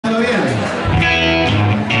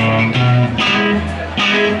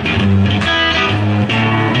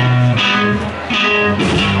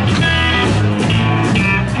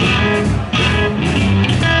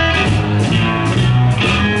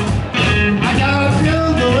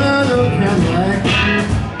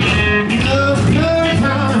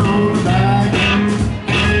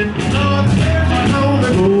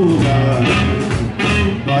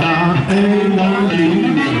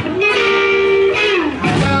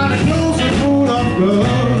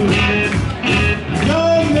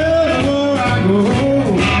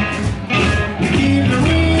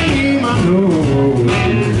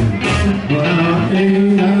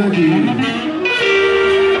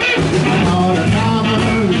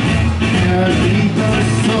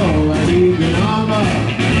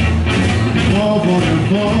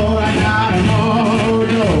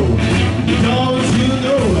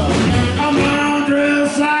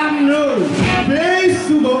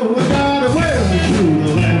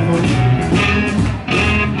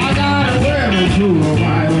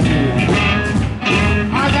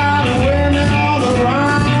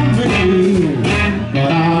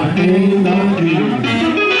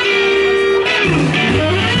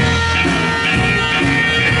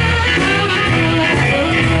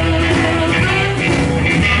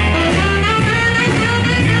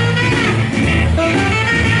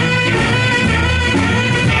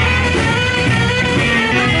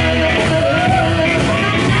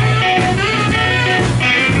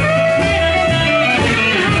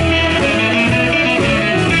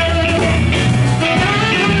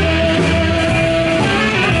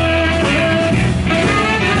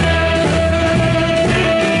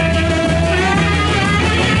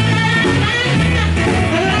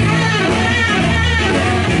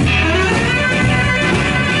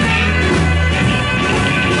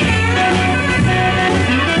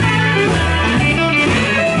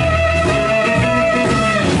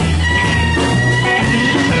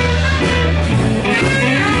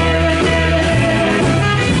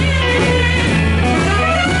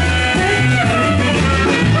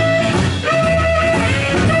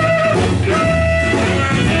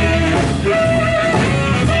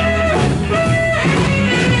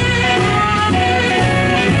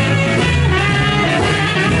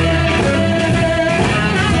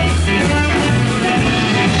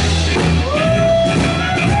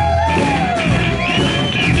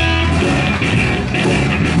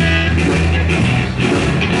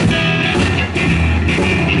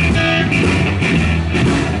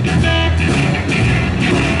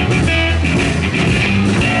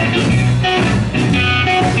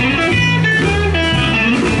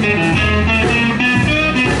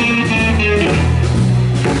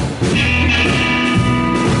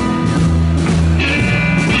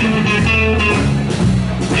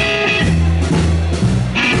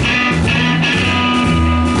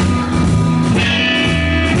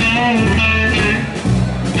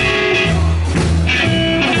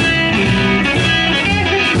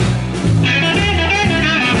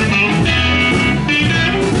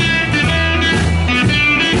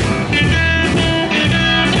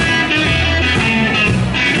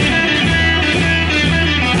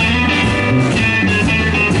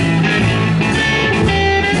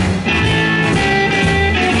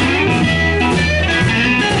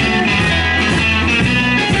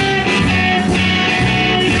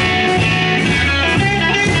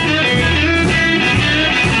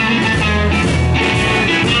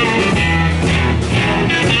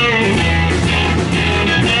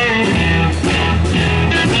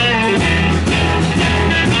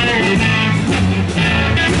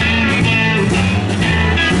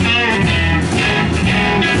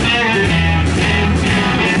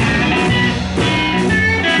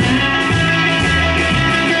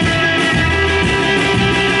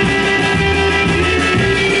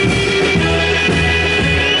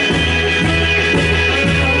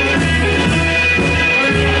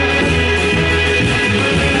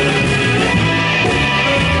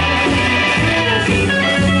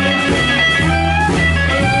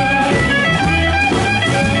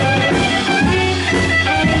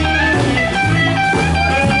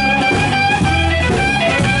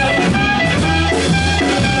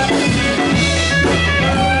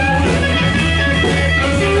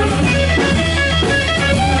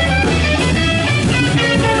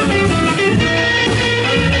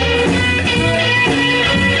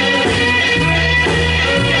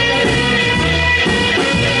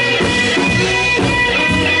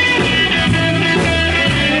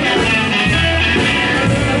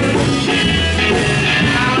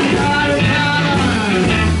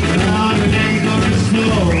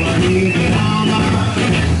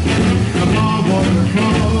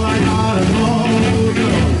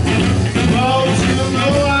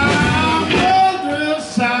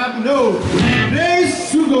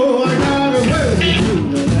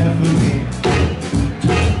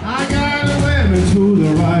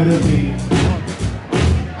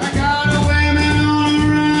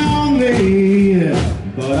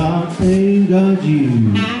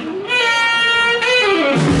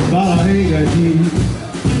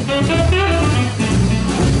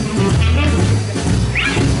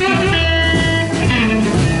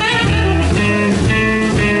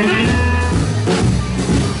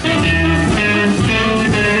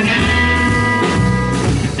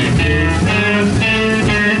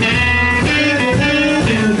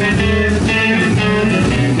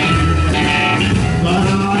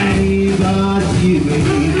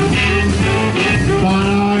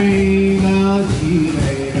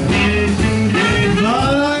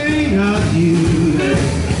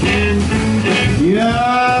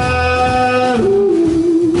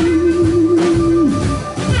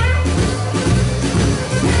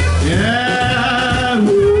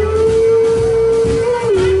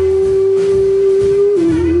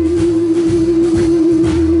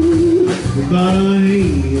but I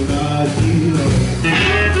ain't got you.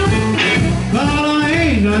 But I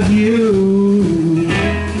ain't got you.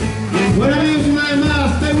 Bueno amigos, una vez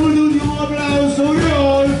más, tengo un último aplauso.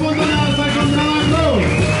 Oriol Fontanals al contrabajo,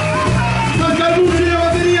 Pascal Mucci la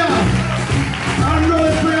batería, Arnaud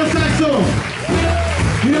Desprez al saxo.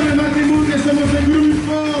 Mi nombre es Martín Burguez, somos el Groovy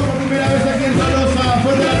por primera vez aquí en Tolosa.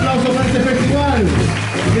 Fuerte el aplauso para este festival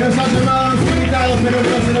que nos ha llamado a los invitados, pero que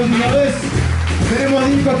no será la última vez. Tenemos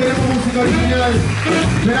discos, tenemos música original.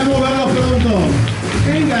 Esperamos verlos pronto.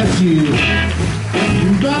 Ain't got you.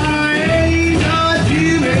 Bye.